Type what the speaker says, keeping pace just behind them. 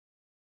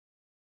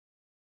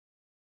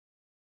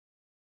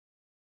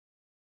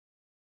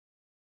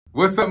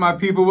What's up, my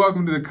people?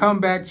 Welcome to the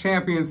Comeback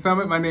Champion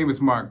Summit. My name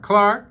is Marc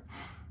Clarke.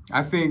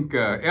 I think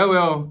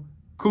LL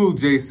Cool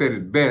J said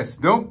it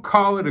best. Don't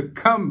call it a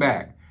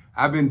comeback.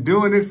 I've been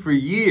doing it for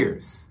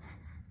years.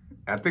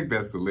 I think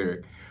that's the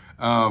lyric.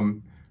 I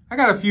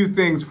got a few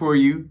things for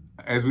you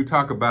as we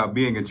talk about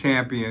being a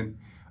champion.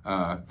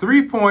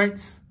 3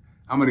 points.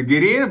 I'm going to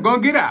get in. I'm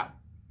going to get out.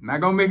 Not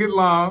going to make it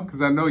long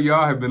because I know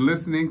y'all have been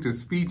listening to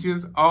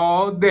speeches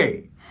all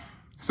day.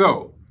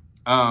 So,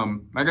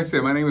 like I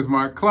said, my name is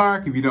Marc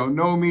Clarke. If you don't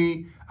know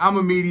me, I'm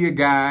a media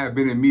guy. I've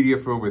been in media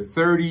for over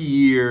 30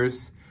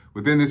 years.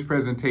 Within this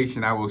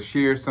presentation, I will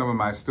share some of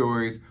my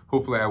stories.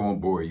 Hopefully, I won't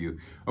bore you.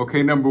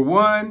 Okay, number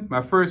one,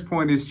 my first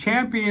point is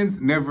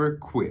champions never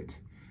quit.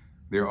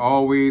 They're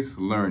always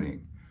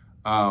learning.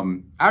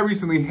 I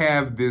recently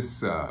have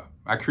this,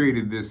 I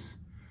created this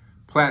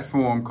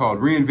platform called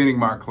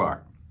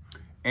ReinventingMarcClarke.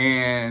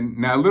 And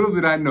now, little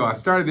did I know, I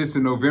started this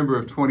in November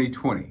of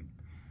 2020.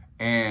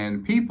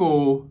 And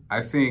people,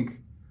 I think,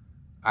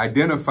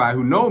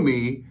 who know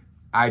me,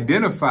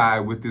 identify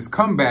with this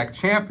comeback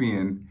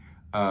champion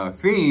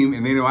theme,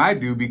 and they know I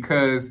do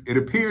because it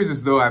appears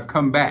as though I've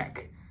come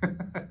back.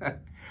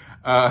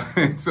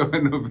 So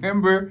in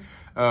November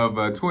of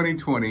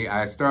 2020,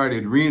 I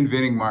started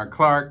Reinventing Marc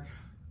Clarke.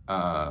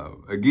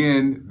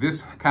 Again,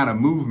 this kind of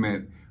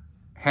movement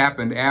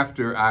happened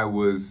after I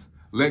was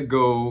let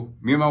go.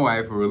 Me and my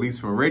wife were released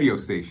from a radio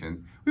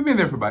station. We've been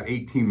there for about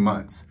 18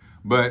 months.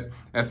 But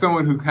as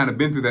someone who kind of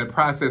been through that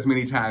process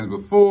many times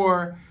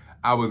before,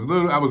 I was a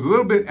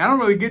little bit, I don't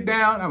really get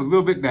down. I was a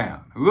little bit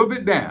down,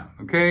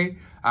 okay?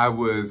 I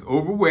was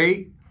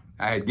overweight.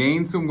 I had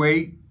gained some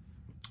weight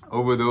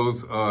over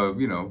those,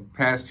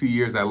 past 2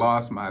 years. I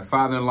lost my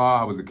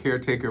father-in-law. I was a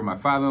caretaker of my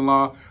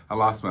father-in-law. I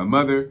lost my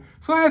mother.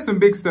 So I had some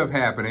big stuff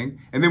happening.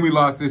 And then we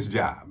lost this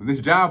job. And this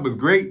job was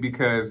great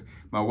because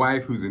my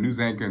wife, who's a news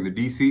anchor in the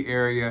DC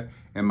area,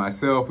 and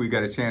myself, we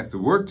got a chance to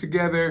work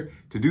together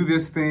to do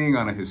this thing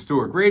on a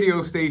historic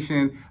radio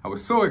station. I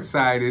was so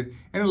excited,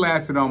 and it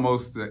lasted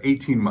almost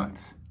 18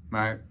 months,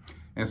 right?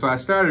 And so I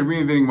started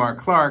Reinventing Marc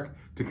Clarke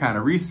to kind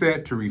of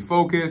reset, to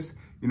refocus.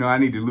 You know, I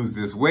need to lose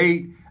this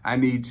weight. I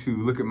need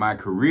to look at my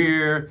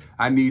career.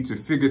 I need to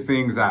figure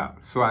things out.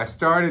 So I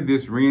started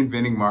this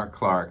Reinventing Marc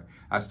Clarke.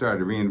 I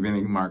started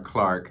Reinventing Marc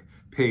Clarke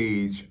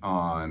page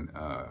on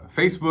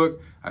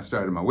Facebook. I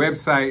started my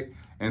website.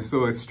 And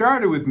so it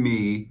started with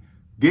me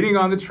getting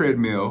on the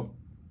treadmill,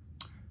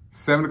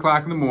 7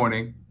 o'clock in the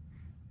morning,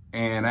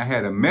 and I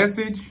had a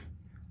message,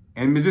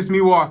 and just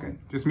me walking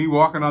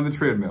on the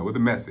treadmill with a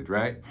message,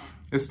 right?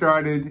 It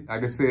started,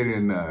 like I said,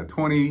 in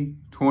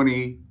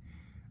 2020,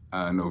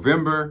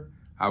 November.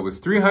 I was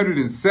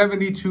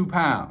 372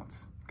 pounds,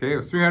 okay? I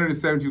was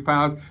 372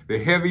 pounds,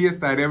 the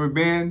heaviest I'd ever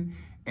been,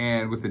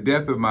 and with the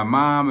death of my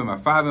mom and my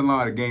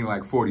father-in-law, I gained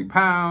like 40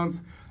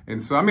 pounds,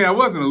 and so, I mean, I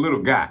wasn't a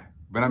little guy,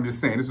 but I'm just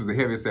saying, this was the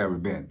heaviest I've ever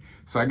been.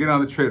 So I get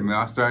on the treadmill,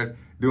 I start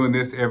doing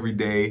this every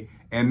day,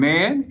 and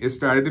man, it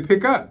started to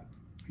pick up.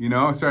 You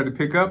know, I started to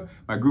pick up.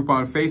 My group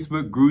on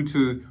Facebook grew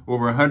to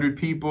over 100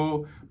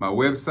 people. My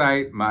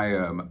website,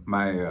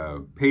 my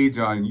page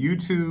on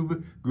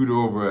YouTube grew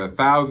to over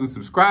 1,000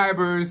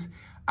 subscribers.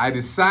 I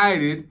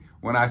decided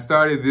when I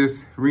started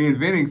this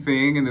reinventing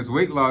thing and this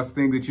weight loss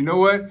thing that, you know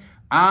what,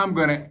 I'm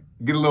gonna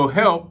get a little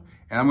help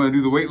and I'm gonna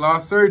do the weight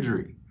loss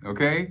surgery,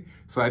 okay?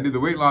 So I did the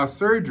weight loss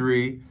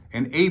surgery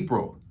in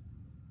April,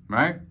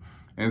 right?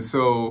 And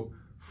so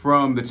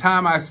from the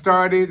time I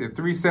started at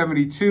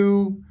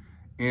 372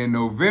 in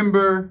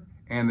November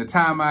and the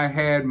time I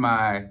had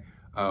my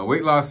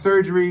weight loss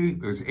surgery,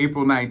 it was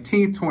April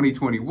 19th,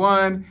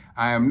 2021,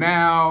 I am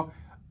now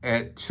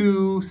at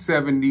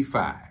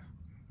 275,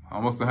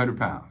 almost 100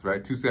 pounds,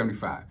 right?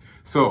 275.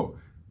 So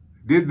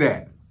did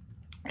that.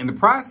 In the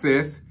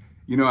process,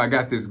 you know, I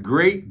got this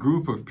great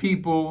group of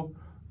people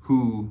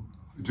who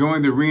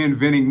joined the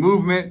reinventing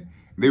movement.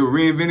 They were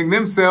reinventing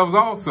themselves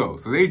also.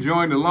 So they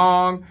joined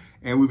along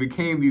and we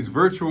became these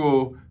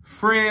virtual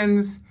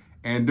friends.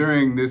 And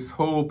during this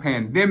whole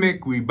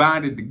pandemic, we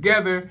bonded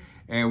together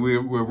and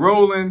we're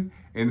rolling.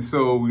 And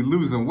so we're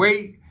losing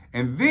weight.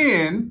 And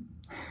then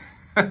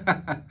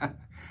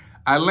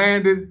I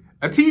landed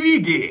a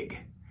TV gig.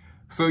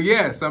 So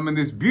yes, I'm in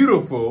this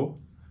beautiful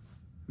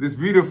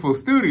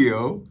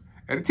studio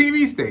at a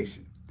TV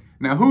station.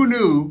 Now, who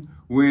knew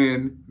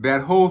when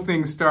that whole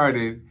thing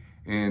started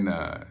in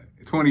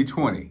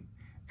 2020,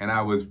 and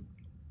I was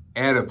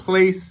at a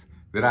place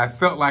that I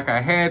felt like I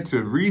had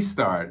to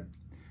restart,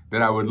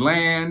 that I would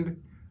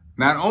land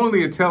not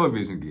only a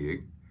television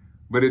gig,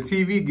 but a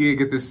TV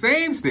gig at the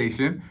same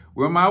station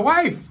where my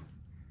wife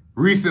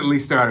recently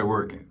started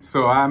working.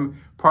 So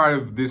I'm part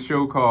of this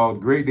show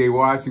called Great Day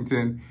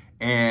Washington,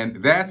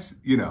 and that's,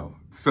 you know,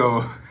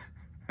 so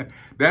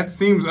that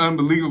seems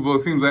unbelievable.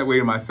 It seems that way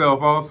to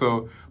myself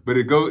also, but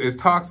it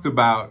talks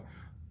about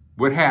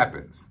what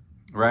happens,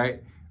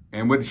 right?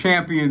 And what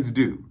champions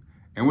do.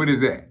 And what is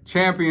that?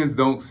 Champions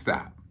don't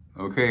stop,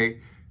 okay?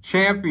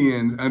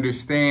 Champions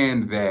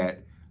understand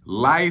that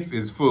life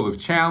is full of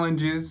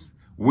challenges,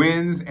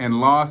 wins and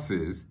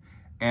losses,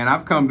 And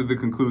I've come to the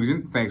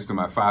conclusion, thanks to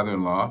my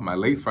father-in-law, my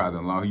late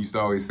father-in-law, who used to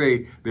always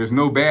say, there's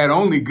no bad,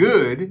 only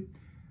good,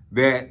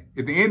 that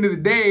at the end of the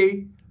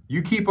day,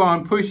 you keep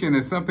on pushing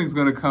and something's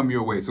going to come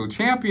your way. So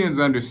champions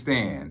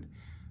understand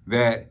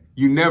that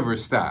you never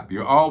stop.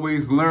 You're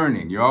always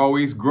learning. You're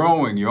always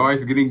growing. You're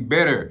always getting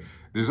better.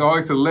 There's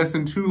always a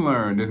lesson to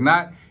learn. There's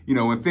not,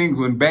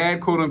 when bad,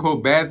 quote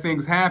unquote, bad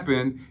things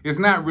happen, it's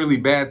not really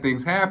bad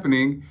things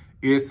happening.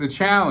 It's a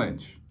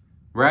challenge,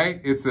 right?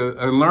 It's a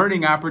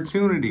learning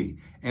opportunity.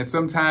 And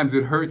sometimes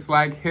it hurts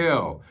like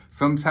hell.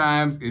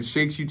 Sometimes it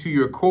shakes you to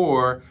your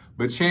core,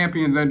 but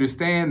champions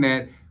understand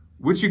that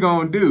what you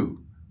gonna do?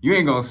 You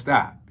ain't gonna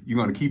stop. You're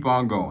gonna keep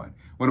on going.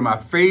 One of my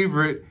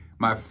favorite,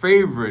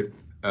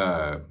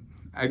 I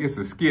guess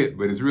a skit,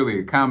 but it's really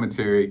a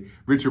commentary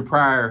Richard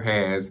Pryor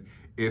has,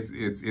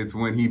 it's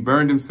when he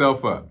burned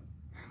himself up.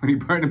 When he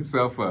burned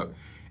himself up.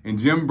 And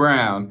Jim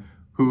Brown,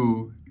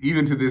 who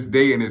even to this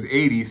day in his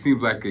 80s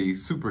seems like a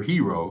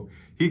superhero,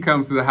 he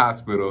comes to the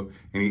hospital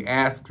and he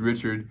asks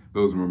Richard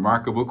those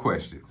remarkable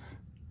questions.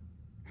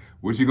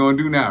 What you gonna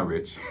do now,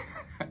 Rich?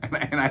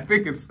 And I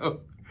think it's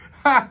so,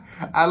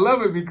 I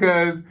love it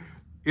because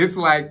it's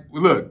like,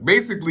 look,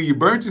 basically you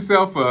burnt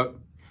yourself up,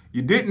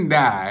 you didn't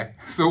die,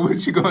 so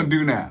what you gonna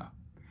do now?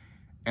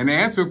 And the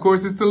answer, of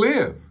course, is to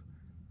live.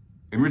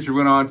 And Richard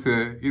went on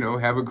to,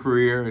 have a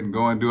career and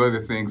go and do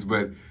other things.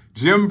 But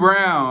Jim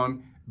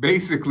Brown,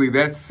 basically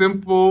that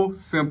simple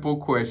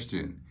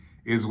question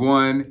is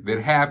one that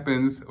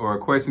happens, or a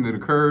question that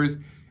occurs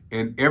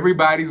in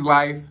everybody's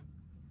life,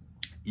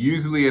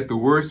 usually at the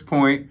worst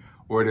point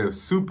or the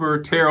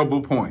super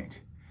terrible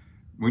point,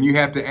 when you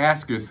have to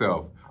ask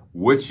yourself,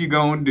 what you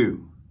gonna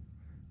do?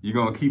 You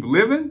gonna keep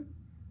living?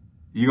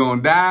 You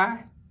gonna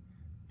die?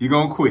 You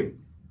gonna quit?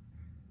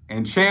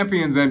 And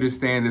champions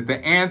understand that the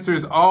answer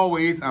is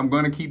always, I'm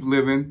gonna keep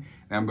living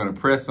and I'm gonna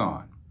press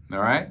on, all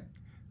right?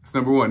 That's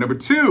number one. Number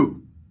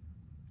two,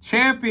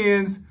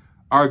 champions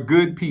are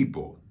good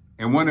people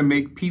and want to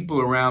make people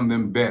around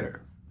them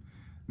better.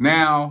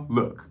 Now,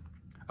 look,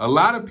 a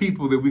lot of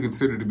people that we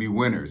consider to be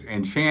winners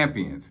and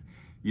champions,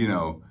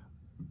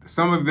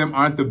 some of them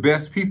aren't the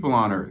best people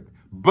on earth.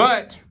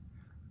 But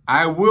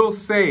I will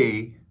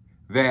say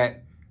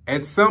that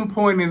at some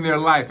point in their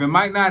life, it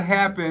might not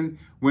happen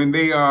when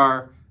they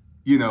are,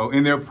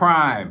 in their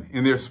prime,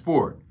 in their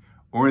sport,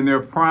 or in their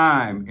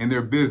prime, in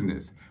their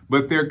business.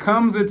 But there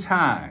comes a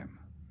time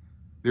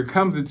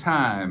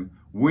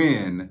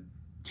when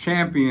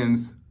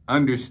champions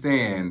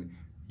understand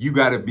you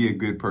got to be a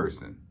good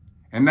person.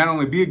 And not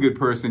only be a good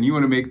person, you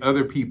want to make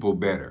other people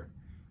better.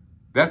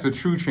 That's a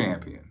true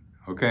champion,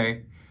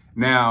 okay?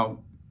 Now,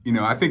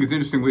 I think it's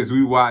interesting as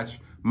we watch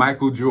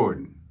Michael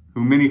Jordan,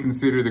 who many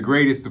consider the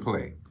greatest to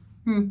play.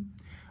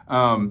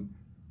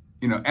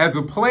 As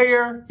a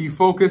player, he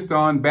focused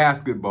on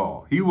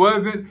basketball. He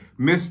wasn't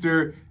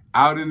Mr.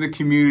 out in the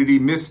community,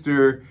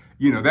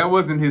 that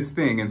wasn't his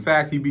thing. In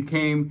fact, he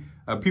became,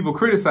 people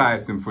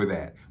criticized him for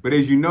that. But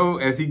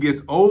as he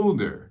gets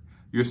older,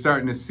 you're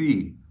starting to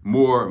see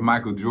more of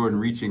Michael Jordan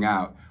reaching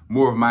out,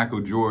 more of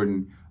Michael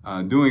Jordan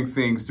doing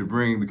things to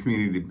bring the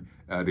community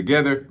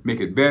together, make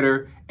it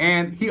better.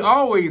 And he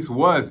always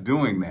was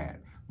doing that,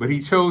 but he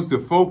chose to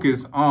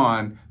focus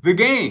on the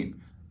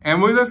game.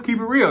 And let's keep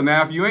it real.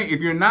 Now,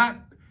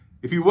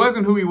 if he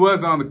wasn't who he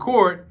was on the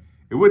court,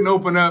 it wouldn't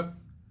open up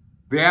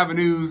the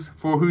avenues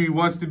for who he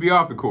wants to be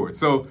off the court.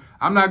 So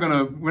we're not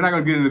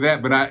gonna get into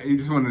that, but I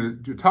just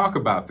wanted to talk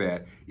about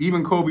that.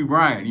 Even Kobe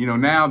Bryant,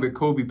 now that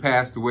Kobe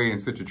passed away in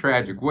such a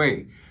tragic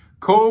way,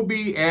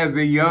 Kobe as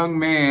a young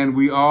man,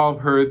 we all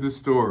heard the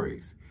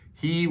stories.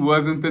 He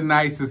wasn't the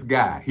nicest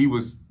guy. He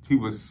was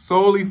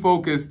solely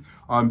focused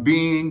on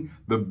being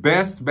the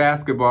best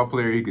basketball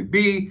player he could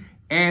be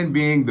and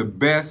being the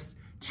best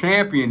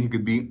champion he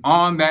could be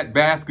on that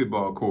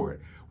basketball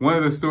court. One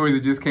of the stories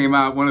that just came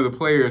out, one of the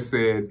players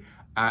said,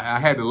 I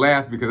had to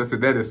laugh because I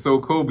said, that is so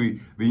Kobe,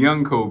 the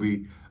young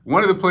Kobe.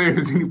 One of the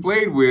players he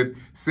played with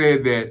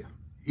said that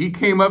he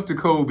came up to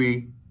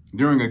Kobe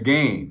during a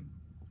game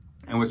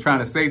and was trying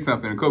to say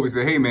something. And Kobe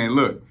said, hey man,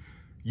 look,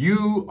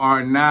 you're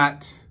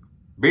not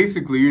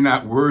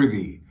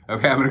worthy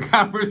of having a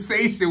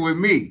conversation with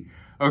me,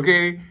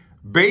 okay?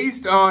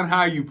 Based on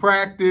how you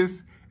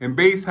practice and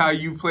based how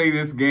you play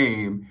this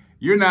game,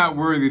 you're not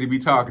worthy to be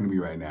talking to me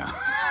right now.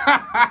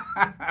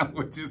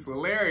 Which is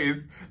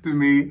hilarious to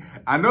me.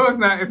 I know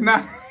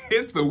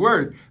it's the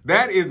worst.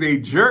 That is a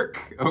jerk,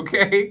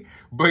 okay?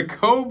 But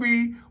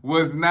Kobe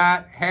was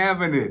not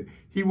having it.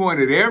 He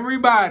wanted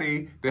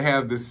everybody to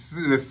have the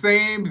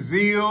same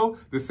zeal,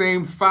 the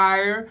same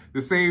fire,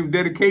 the same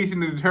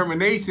dedication and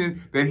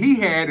determination that he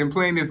had in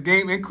playing this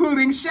game,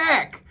 including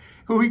Shaq,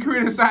 who he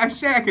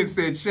criticized Shaq and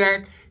said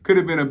Shaq could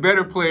have been a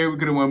better player. We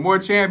could have won more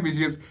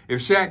championships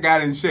if Shaq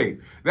got in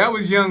shape. That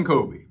was young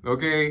Kobe,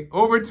 okay?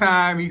 Over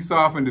time, he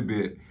softened a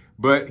bit,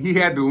 but he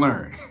had to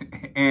learn.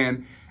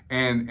 And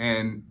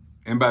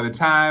by the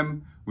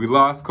time we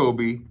lost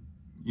Kobe,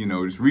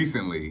 just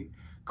recently,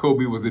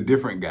 Kobe was a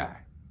different guy.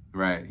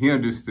 Right? He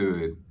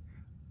understood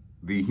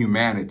the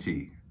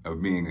humanity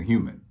of being a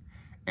human.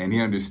 And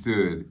he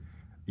understood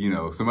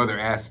some other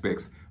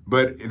aspects.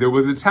 But there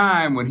was a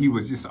time when he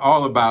was just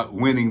all about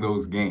winning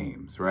those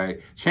games, right?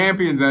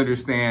 Champions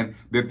understand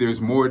that there's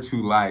more to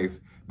life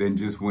than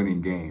just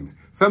winning games.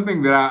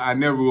 Something that I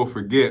never will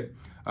forget,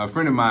 a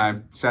friend of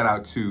mine, shout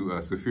out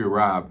to Sophia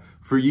Robb.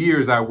 For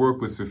years, I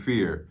worked with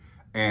Sophia,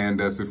 and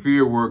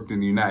Sophia worked in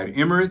the United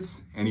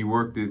Emirates, and he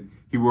worked in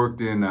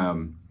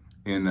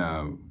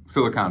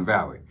Silicon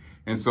Valley.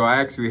 And so I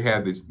actually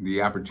had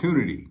the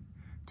opportunity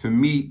to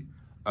meet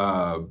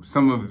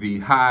some of the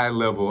high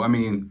level,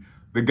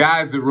 the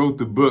guys that wrote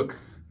the book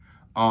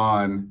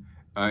on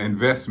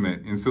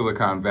investment in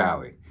Silicon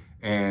Valley,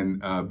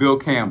 and Bill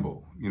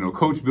Campbell,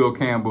 Coach Bill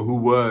Campbell, who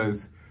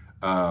was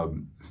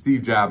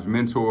Steve Jobs'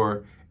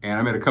 mentor, and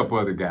I met a couple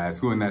other guys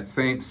who are in that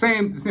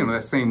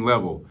same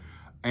level.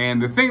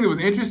 And the thing that was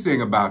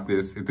interesting about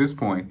this at this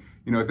point,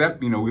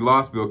 we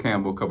lost Bill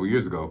Campbell a couple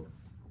years ago,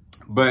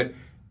 but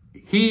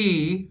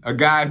a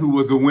guy who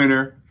was a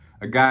winner,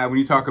 a guy, when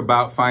you talk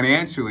about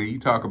financially, you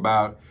talk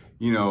about,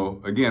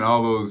 again,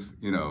 all those,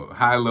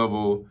 high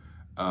level,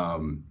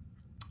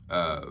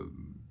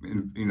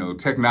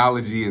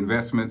 technology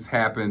investments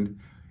happened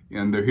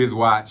under his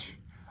watch,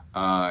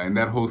 and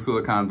that whole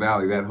Silicon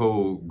Valley, that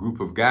whole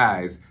group of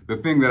guys. The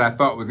thing that I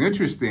thought was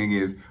interesting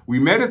is we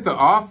met at the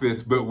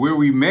office, but where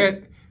we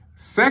met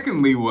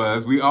secondly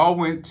was we all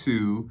went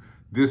to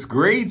this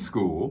grade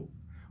school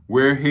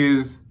where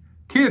his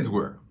kids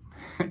were.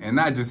 And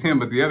not just him,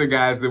 but the other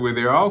guys that were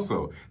there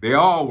also. They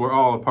all were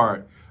a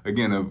part,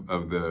 again,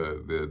 of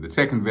the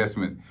tech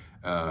investment,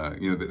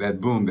 that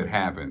boom that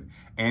happened.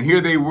 And here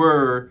they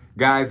were,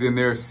 guys in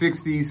their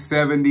 60s,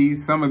 70s,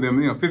 some of them,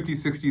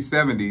 50s, 60s,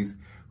 70s,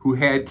 who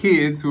had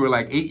kids who were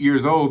like 8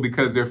 years old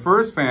because the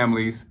first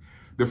families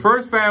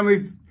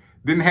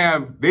didn't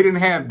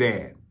have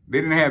dad.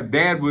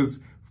 Dad was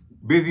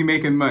busy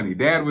making money.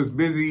 Dad was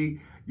busy,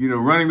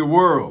 running the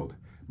world.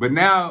 But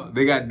now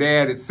they got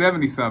dad at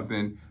 70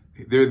 something.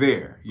 They're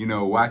there,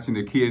 watching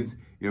the kids.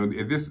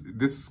 At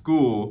this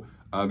school,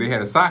 they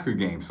had a soccer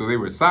game. So they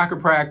were at soccer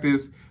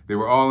practice. They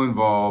were all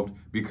involved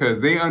because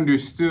they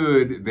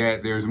understood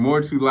that there's more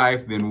to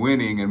life than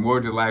winning, and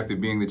more to life than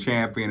being the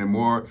champion, and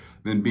more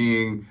than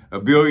being a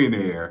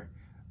billionaire.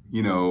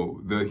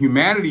 The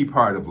humanity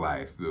part of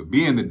life,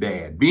 being the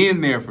dad,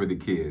 being there for the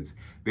kids.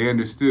 They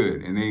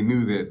understood, and they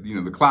knew that,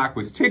 the clock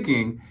was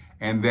ticking,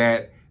 and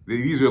that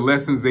these are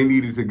lessons they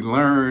needed to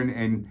learn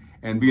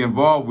and be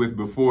involved with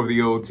before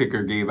the old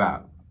ticker gave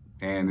out.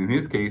 And in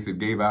his case, it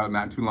gave out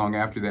not too long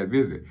after that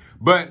visit.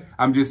 But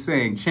I'm just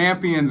saying,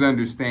 champions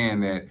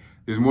understand that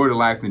there's more to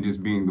life than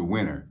just being the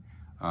winner.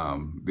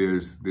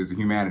 There's a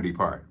humanity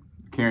part,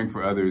 caring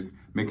for others,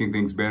 making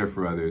things better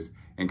for others,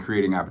 and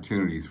creating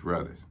opportunities for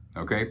others,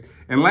 okay?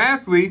 And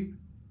lastly,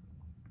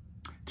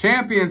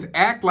 champions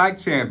act like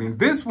champions.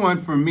 This one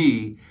for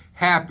me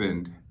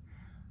happened,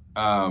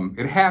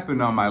 it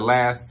happened on my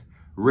last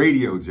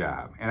radio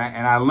job, and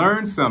I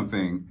learned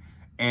something,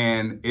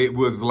 and it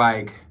was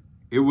like,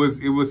 it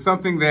was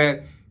something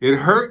that it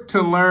hurt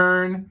to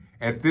learn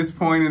at this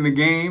point in the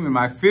game in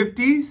my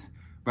 50s,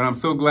 but I'm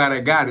so glad I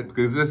got it,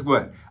 because guess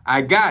what?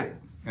 I got it.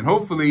 And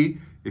hopefully,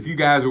 if you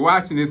guys are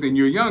watching this and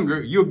you're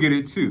younger, you'll get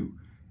it too.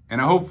 And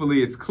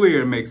hopefully it's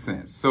clear and makes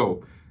sense.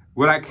 So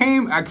what I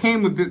came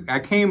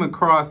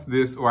across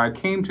this, or I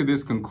came to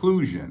this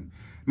conclusion,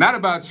 not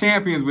about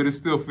champions, but it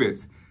still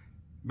fits.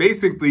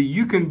 Basically,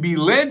 you can be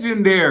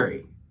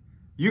legendary.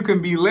 You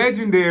can be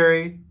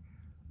legendary,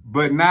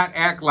 but not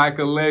act like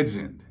a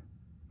legend.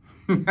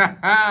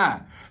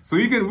 So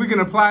we can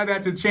apply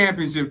that to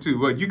championship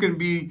too. But you can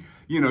be,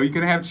 you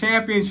can have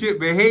championship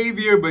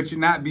behavior, but you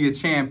not be a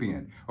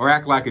champion or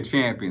act like a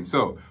champion.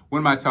 So what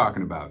am I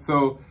talking about?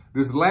 So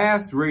this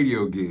last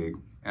radio gig,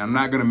 and I'm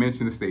not going to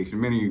mention the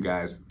station. Many of you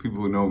guys, people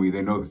who know me,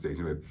 they know the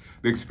station, but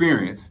the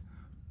experience,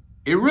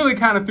 it really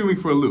kind of threw me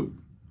for a loop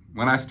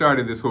when I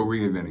started this whole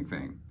reinventing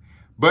thing.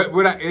 But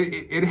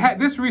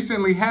this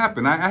recently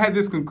happened. I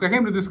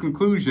came to this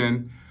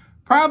conclusion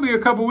probably a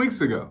couple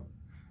weeks ago.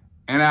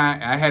 And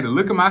I had to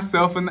look at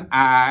myself in the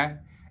eye,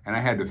 and I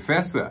had to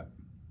fess up.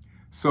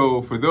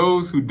 So for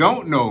those who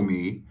don't know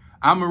me,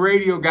 I'm a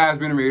radio guy. I've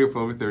been in radio for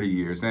over 30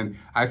 years. And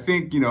I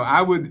think,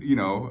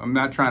 I'm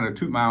not trying to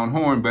toot my own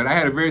horn, but I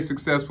had a very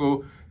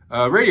successful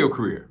radio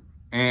career.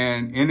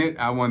 And in it,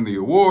 I won the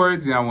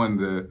awards. I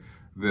won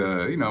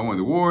I won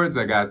the awards.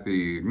 I got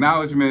the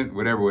acknowledgement,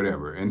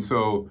 whatever. And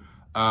so,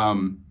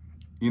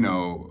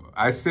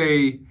 I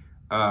say,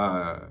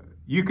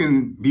 you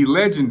can be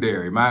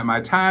legendary.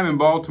 My time in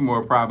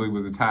Baltimore probably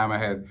was the time I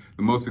had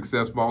the most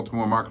success.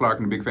 Baltimore, Marc Clarke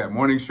and the Big Fat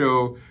Morning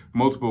Show,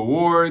 multiple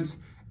awards.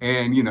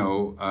 And, we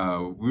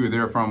were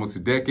there for almost a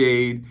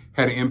decade,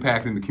 had an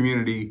impact in the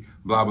community,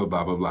 blah, blah,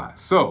 blah, blah, blah.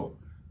 So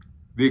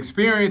the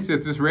experience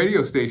at this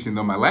radio station,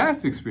 though, my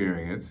last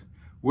experience,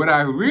 what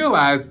I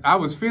realized, I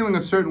was feeling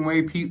a certain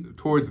way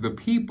towards the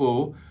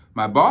people,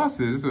 my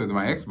bosses, or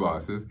my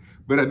ex-bosses,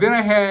 but then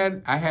I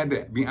had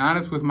to be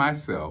honest with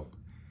myself.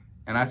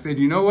 And I said,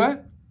 you know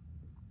what?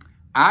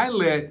 I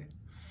let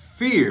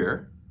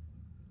fear,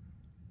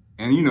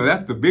 and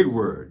that's the big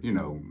word,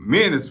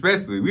 men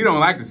especially, we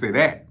don't like to say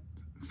that.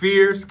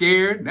 fear,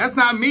 scared. That's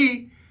not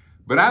me.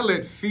 But I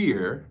let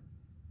fear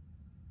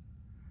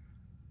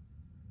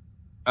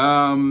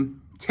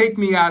take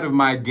me out of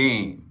my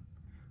game.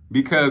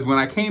 Because when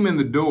I came in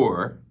the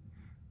door,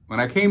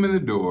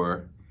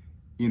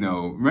 you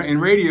know, in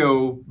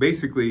radio,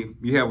 basically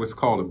you have what's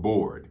called a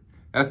board.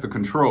 That's the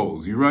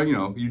controls. You run, you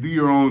know, you do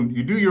your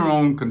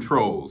own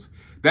controls.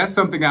 That's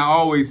something I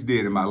always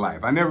did in my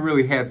life. I never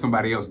really had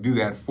somebody else do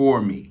that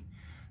for me,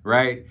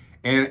 right?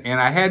 And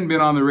I hadn't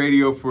been on the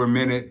radio for a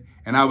minute,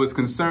 and I was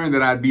concerned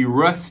that I'd be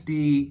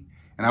rusty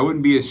and I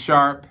wouldn't be as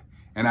sharp.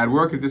 And I'd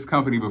worked at this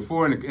company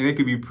before, and it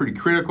could be pretty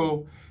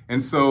critical.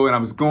 And I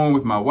was going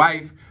with my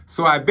wife.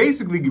 So I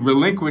basically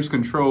relinquished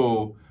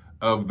control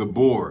of the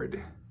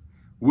board,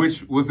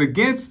 which was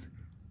against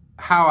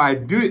how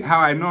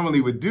I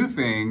normally would do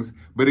things.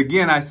 But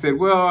again, I said,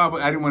 well,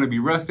 I didn't want to be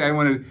rusty. I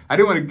didn't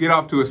want to get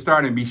off to a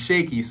start and be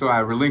shaky. So I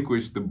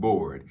relinquished the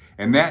board.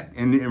 And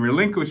in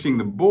relinquishing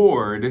the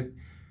board,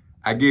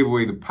 I gave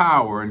away the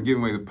power, and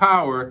giving away the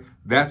power,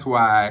 that's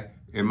why,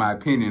 in my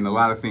opinion, a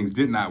lot of things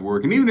did not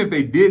work. And even if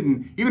they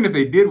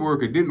did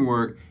work or didn't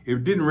work,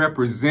 it didn't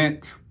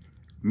represent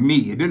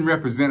me. It didn't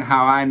represent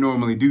how I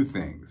normally do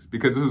things,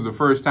 because this was the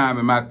first time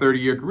in my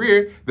 30-year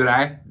career that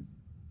I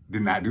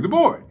did not do the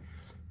board.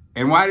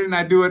 And why didn't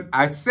I do it?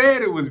 I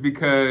said it was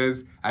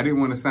because I didn't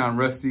want to sound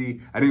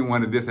rusty. I didn't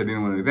want to this. I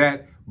didn't want to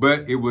that.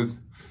 But it was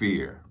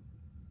fear.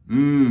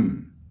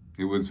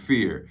 It was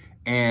fear.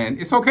 And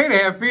it's okay to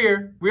have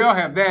fear. We all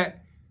have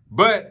that.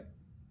 But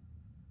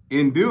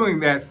in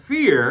doing that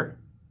fear,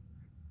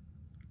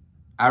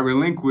 I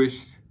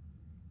relinquished,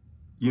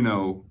 you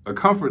know, a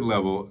comfort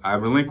level. I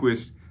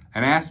relinquished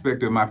an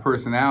aspect of my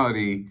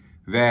personality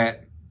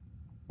that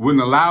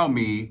wouldn't allow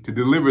me to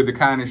deliver the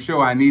kind of show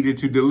I needed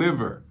to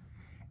deliver.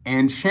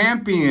 And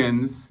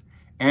champions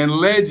and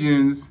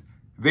legends,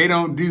 they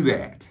don't do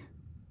that.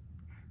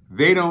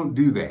 They don't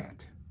do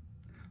that.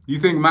 You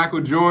think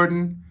Michael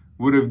Jordan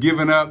would have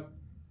given up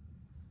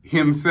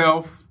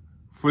himself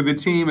for the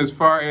team as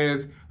far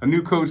as a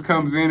new coach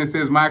comes in and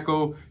says,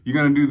 Michael, you're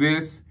going to do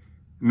this?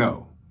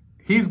 No.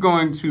 He's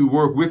going to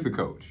work with the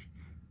coach,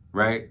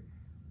 right?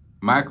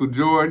 Michael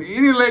Jordan,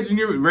 any legend,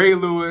 Ray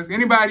Lewis,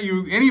 anybody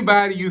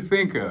you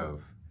think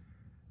of,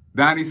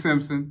 Donnie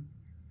Simpson,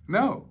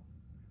 no.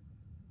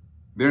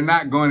 They're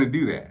not going to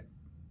do that.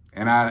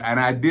 And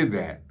I did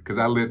that because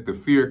I let the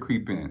fear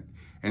creep in.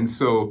 And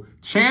so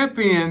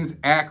champions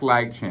act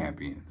like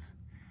champions.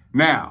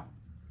 Now,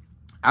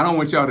 I don't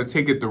want y'all to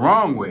take it the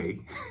wrong way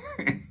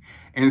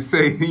and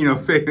say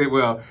that,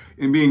 well,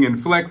 in being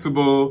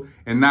inflexible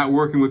and not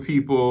working with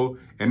people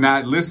and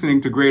not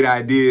listening to great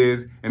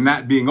ideas and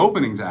not being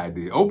open to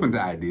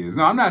ideas.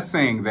 No, I'm not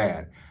saying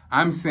that.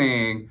 I'm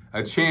saying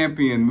a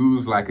champion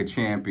moves like a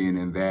champion,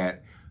 in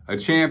that a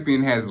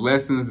champion has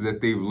lessons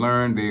that they've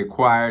learned, they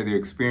acquire, they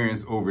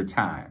experience over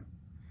time,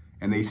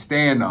 and they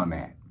stand on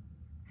that.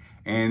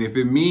 And if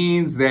it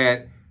means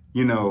that,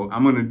 you know,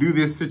 I'm going to do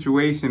this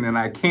situation and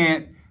I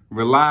can't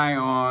rely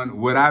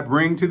on what I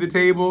bring to the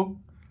table,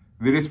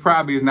 then this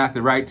probably is not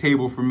the right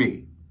table for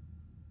me.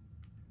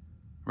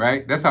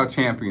 Right? That's how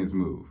champions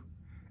move.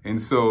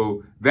 And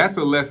so that's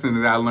a lesson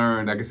that I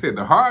learned, like I said,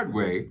 the hard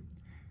way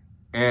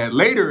and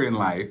later in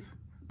life,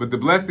 but the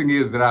blessing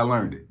is that I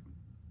learned it.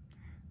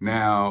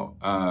 Now,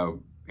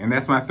 and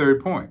that's my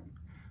third point.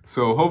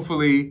 So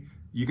hopefully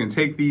you can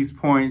take these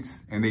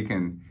points and they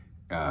can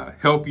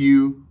help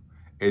you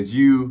as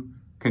you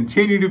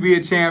continue to be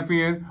a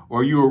champion,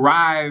 or you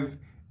arrive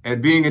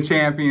at being a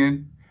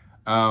champion.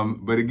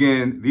 But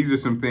again, these are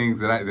some things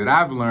that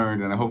I've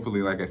learned, and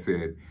hopefully, like I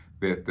said,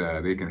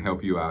 that they can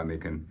help you out and they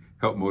can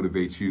help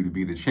motivate you to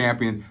be the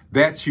champion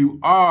that you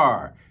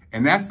are.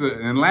 And lastly,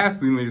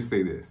 let me just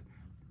say this.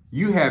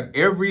 You have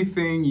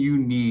everything you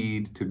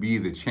need to be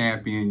the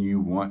champion you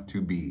want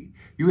to be.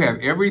 You have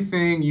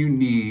everything you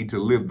need to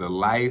live the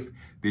life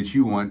that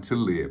you want to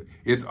live.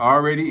 It's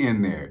already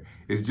in there.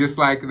 It's just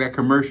like that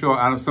commercial.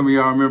 I don't know if some of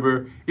y'all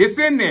remember. It's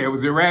in there.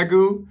 Was it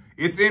Ragu?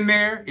 It's in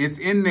there. It's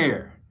in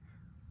there.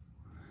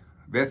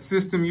 That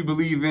system you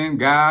believe in,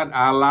 God,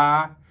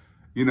 Allah,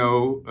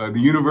 the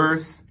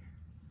universe,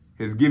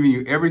 has given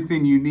you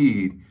everything you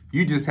need.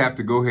 You just have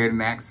to go ahead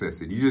and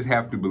access it. You just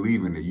have to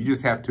believe in it. You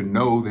just have to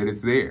know that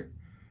it's there.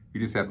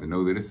 You just have to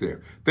know that it's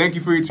there. Thank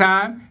you for your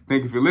time.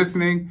 Thank you for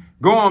listening.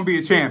 Go on, be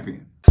a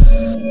champion.